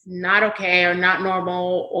is not okay or not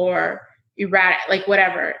normal or erratic, like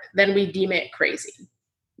whatever, then we deem it crazy.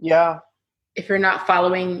 Yeah. If you're not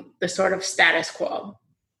following the sort of status quo.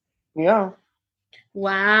 Yeah.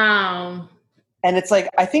 Wow. And it's like,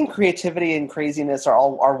 I think creativity and craziness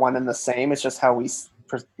are one and the same. It's just how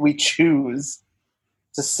we choose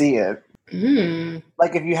to see it.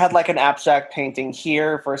 Like if you had like an abstract painting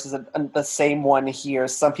here versus the same one here,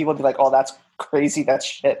 some people would be like, oh, that's crazy, that's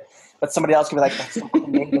shit. But somebody else could be like, that's so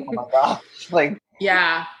creative, oh my gosh. Like,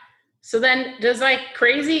 yeah. So then does like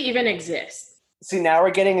crazy even exist? see, now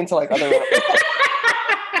we're getting into like other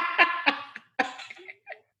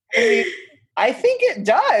I mean, I think it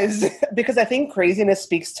does because I think craziness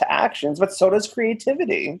speaks to actions, but so does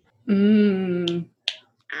creativity. I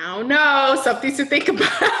don't know. Something to think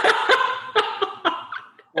about.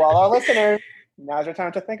 Well, our listeners, now's your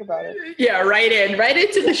time to think about it. Yeah, write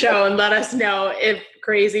into the show and let us know if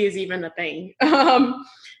crazy is even a thing.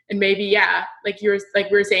 And maybe, yeah, like we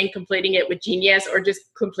were saying, conflating it with genius or just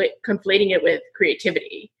conflating it with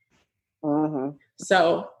creativity. Mm-hmm.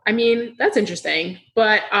 So, I mean, that's interesting.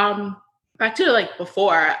 But back to like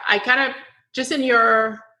before, I kind of just in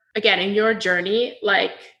your journey,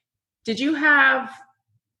 like, did you have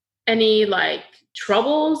any like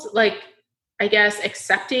troubles, like, I guess,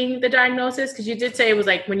 accepting the diagnosis? Because you did say it was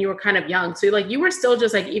like when you were kind of young. So like you were still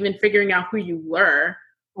just like even figuring out who you were.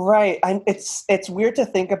 Right. It's weird to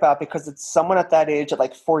think about because it's someone at that age at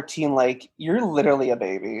like 14, like you're literally a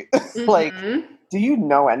baby. Like, do you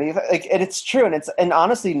know anything? Like, and it's true. And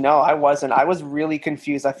honestly, no, I wasn't. I was really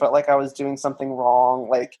confused. I felt like I was doing something wrong.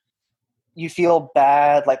 Like you feel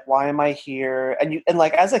bad. Like, why am I here? And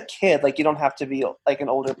like, as a kid, like you don't have to be like an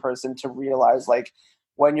older person to realize like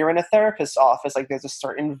when you're in a therapist's office, like there's a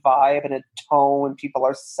certain vibe and a tone. People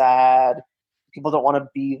are sad. People don't want to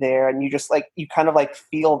be there. And you just like, you kind of like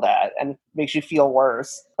feel that and it makes you feel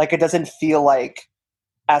worse. Like it doesn't feel like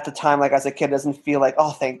at the time, like as a kid, it doesn't feel like,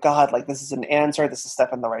 oh, thank God, like this is an answer. This is a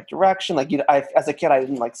step in the right direction. Like as a kid, I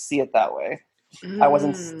didn't like see it that way. I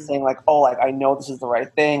wasn't saying like, oh, like I know this is the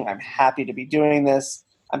right thing. I'm happy to be doing this.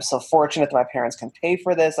 I'm so fortunate that my parents can pay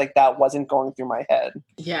for this. Like that wasn't going through my head.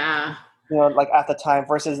 Yeah. You know, like at the time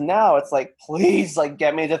versus now, it's like, please, like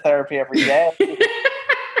get me to therapy every day.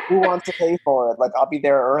 Who wants to pay for it? Like I'll be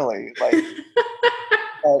there early. Like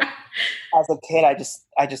as a kid,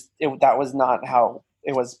 that was not how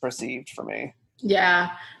it was perceived for me.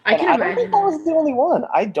 Yeah, I can imagine. I don't think I was the only one.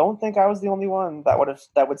 I don't think I was the only one that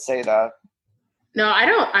would say that. No, I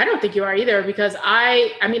don't think you are either because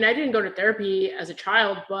I mean, I didn't go to therapy as a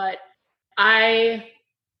child, but I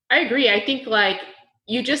agree. I think like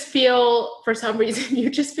you just feel, for some reason, you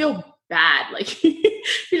just feel bad. Like you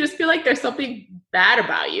just feel like there's something bad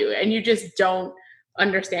about you and you just don't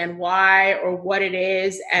understand why or what it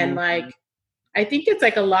is. And like, I think it's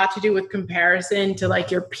like a lot to do with comparison to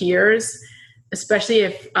like your peers, especially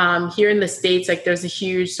if here in the States, like there's a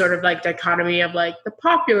huge sort of like dichotomy of like the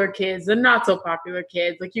popular kids, the not so popular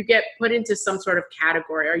kids. Like you get put into some sort of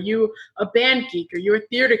category. Are you a band geek? Are you a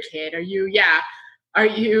theater kid? Are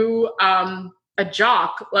you a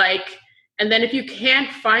jock? Like, and then if you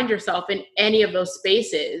can't find yourself in any of those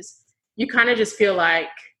spaces, you kind of just feel like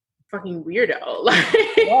fucking weirdo.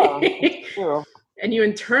 Yeah, it's true. And you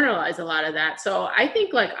internalize a lot of that. So I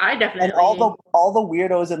think like I definitely And all the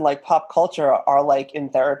weirdos in like pop culture are like in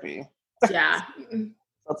therapy. yeah.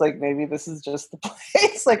 It's like maybe this is just the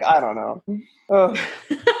place. Like I don't know. Ugh.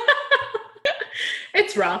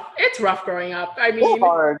 It's rough. It's rough growing up. I mean, It's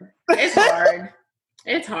hard. It's hard.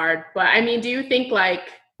 It's hard. But I mean, do you think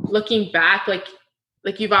like looking back, like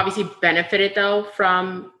you've obviously benefited though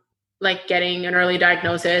from like getting an early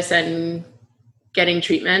diagnosis and getting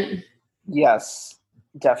treatment? Yes,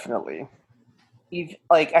 definitely.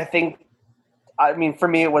 Like I mean, for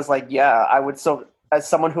me, it was like, yeah, I would so as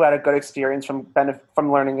someone who had a good experience from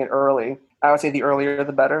learning it early, I would say the earlier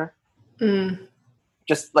the better. Mm.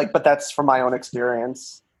 Just like, but that's from my own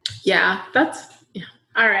experience. Yeah,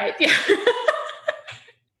 all right. Yeah.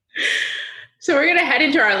 So we're gonna head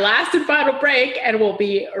into our last and final break, and we'll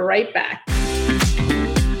be right back.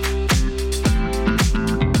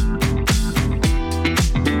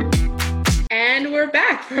 And we're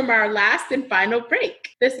back from our last and final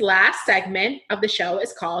break. This last segment of the show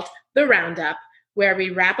is called The Roundup, where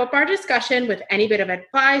we wrap up our discussion with any bit of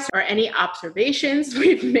advice or any observations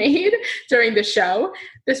we've made during the show.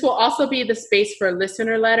 This will also be the space for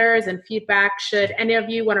listener letters and feedback. Should any of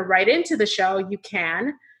you want to write into the show, you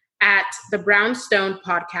can at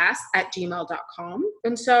thebrownstone@gmail.com.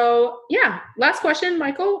 And so, yeah, last question,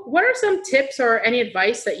 Michael. What are some tips or any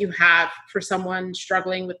advice that you have for someone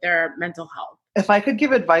struggling with their mental health? If I could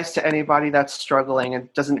give advice to anybody that's struggling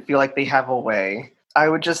and doesn't feel like they have a way, I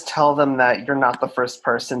would just tell them that you're not the first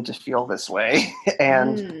person to feel this way.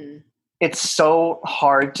 And it's so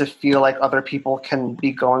hard to feel like other people can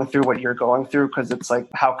be going through what you're going through, because it's like,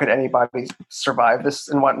 how could anybody survive this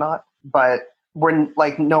and whatnot? But we're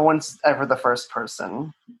like, no one's ever the first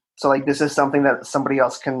person. So like, this is something that somebody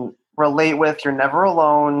else can relate with. You're never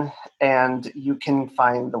alone, and you can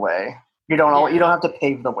find the way. You don't have to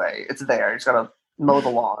pave the way. It's there. You just gotta mow the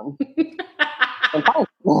lawn.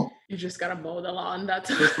 You just gotta mow the lawn. That's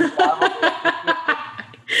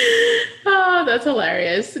that's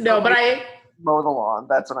hilarious. No, but I mow the lawn.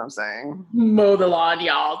 That's what I'm saying. Mow the lawn,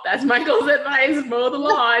 y'all. That's Michael's advice. Mow the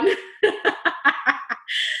lawn.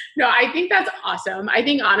 No, I think that's awesome. I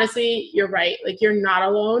think honestly, you're right. Like, you're not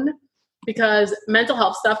alone, because mental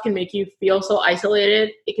health stuff can make you feel so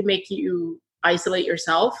isolated. It can make you isolate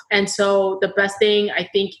yourself. And so the best thing I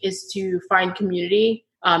think is to find community.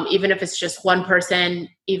 Even if it's just one person,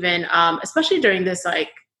 even especially during this,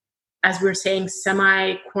 like, as we were saying,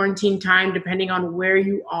 semi-quarantine time, depending on where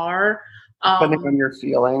you are. Depending on your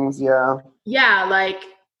feelings, yeah. Yeah, like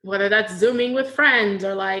whether that's Zooming with friends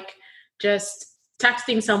or like just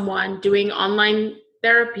texting someone, doing online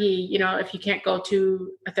therapy, if you can't go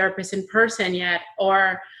to a therapist in person yet.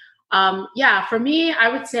 Or for me, I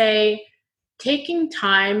would say taking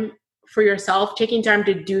time for yourself, taking time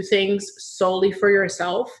to do things solely for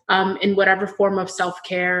yourself, in whatever form of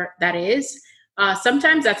self-care that is.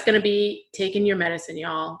 Sometimes that's going to be taking your medicine,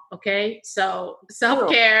 y'all. Okay. So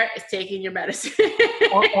self-care is taking your medicine.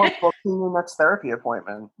 or booking your next therapy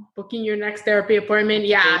appointment. Booking your next therapy appointment.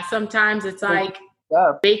 Yeah. Sometimes it's like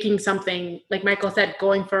baking something, like Michael said,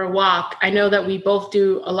 going for a walk. I know that we both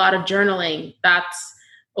do a lot of journaling. That's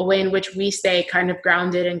a way in which we stay kind of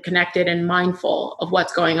grounded and connected and mindful of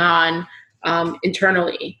what's going on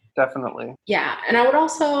internally. Definitely. Yeah. And I would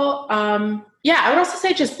also,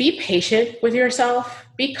 say just be patient with yourself.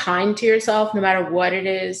 Be kind to yourself, no matter what it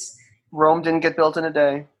is. Rome didn't get built in a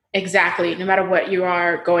day. Exactly. No matter what you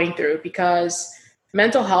are going through, because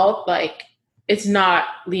mental health, like, it's not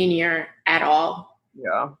linear at all.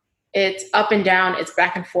 Yeah. It's up and down. It's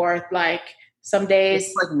back and forth. Like, some days.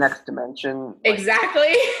 It's like next dimension.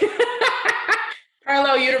 Exactly.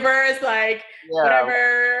 Parallel universe, like,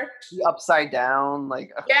 whatever. Upside down,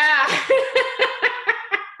 like. Yeah.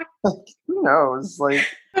 Who knows? Like.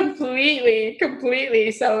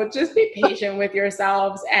 Completely. So just be patient with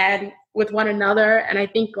yourselves and with one another. And I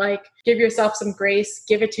think, like, give yourself some grace.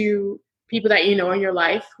 Give it to people that you know in your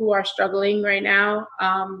life who are struggling right now.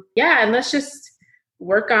 And let's just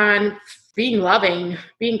work on being loving,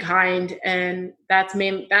 being kind. And that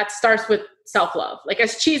starts with self-love. Like,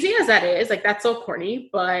 as cheesy as that is, like, that's so corny,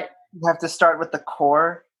 but you have to start with the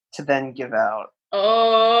core to then give out.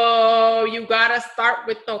 Oh, you gotta start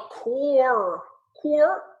with the core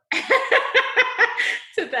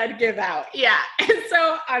to then give out. Yeah. And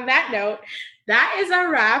so on that note, that is a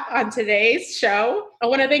wrap on today's show. I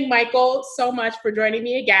want to thank Michael so much for joining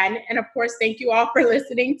me again. And of course, thank you all for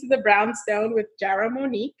listening to The Brownstone with Jara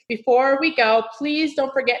Monique. Before we go, please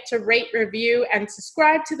don't forget to rate, review, and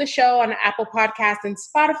subscribe to the show on Apple Podcasts and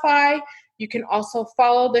Spotify. You can also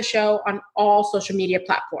follow the show on all social media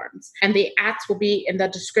platforms, and the @ will be in the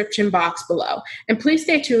description box below. And please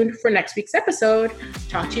stay tuned for next week's episode.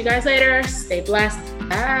 Talk to you guys later. Stay blessed.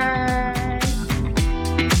 Bye.